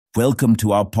Welcome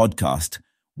to our podcast,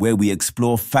 where we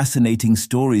explore fascinating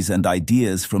stories and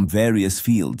ideas from various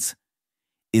fields.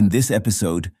 In this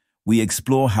episode, we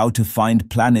explore how to find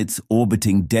planets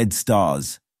orbiting dead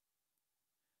stars.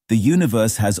 The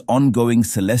universe has ongoing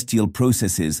celestial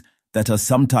processes that are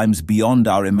sometimes beyond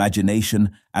our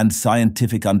imagination and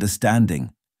scientific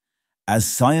understanding. As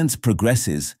science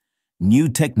progresses, new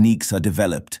techniques are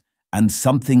developed, and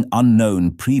something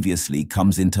unknown previously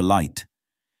comes into light.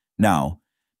 Now,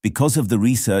 because of the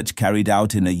research carried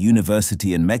out in a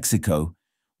university in Mexico,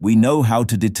 we know how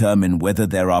to determine whether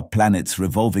there are planets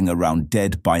revolving around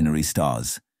dead binary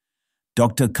stars.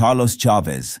 Dr. Carlos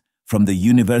Chavez, from the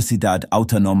Universidad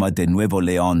Autónoma de Nuevo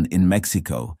León in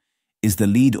Mexico, is the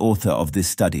lead author of this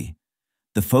study.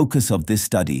 The focus of this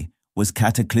study was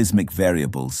cataclysmic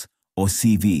variables, or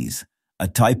CVs, a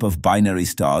type of binary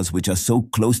stars which are so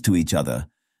close to each other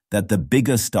that the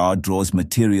bigger star draws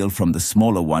material from the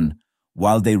smaller one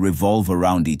while they revolve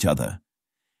around each other.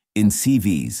 In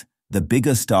CVs, the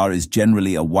bigger star is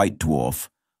generally a white dwarf,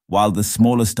 while the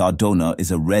smaller star donor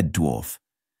is a red dwarf.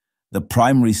 The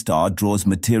primary star draws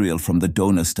material from the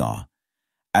donor star.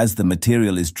 As the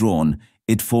material is drawn,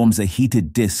 it forms a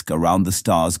heated disk around the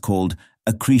stars called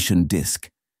accretion disk.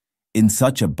 In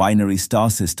such a binary star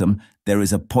system, there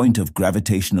is a point of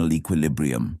gravitational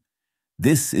equilibrium.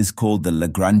 This is called the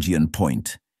Lagrangian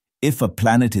point. If a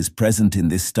planet is present in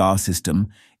this star system,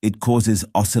 it causes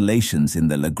oscillations in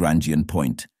the Lagrangian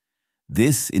point.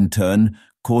 This, in turn,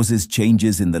 causes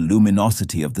changes in the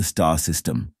luminosity of the star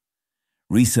system.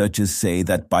 Researchers say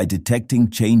that by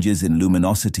detecting changes in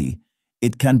luminosity,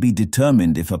 it can be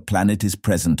determined if a planet is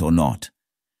present or not.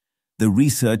 The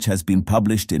research has been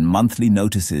published in monthly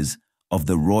notices of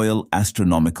the Royal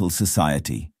Astronomical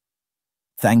Society.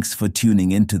 Thanks for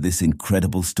tuning into this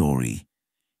incredible story.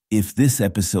 If this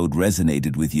episode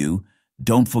resonated with you,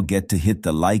 don't forget to hit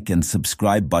the like and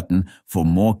subscribe button for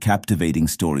more captivating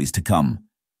stories to come.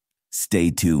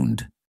 Stay tuned.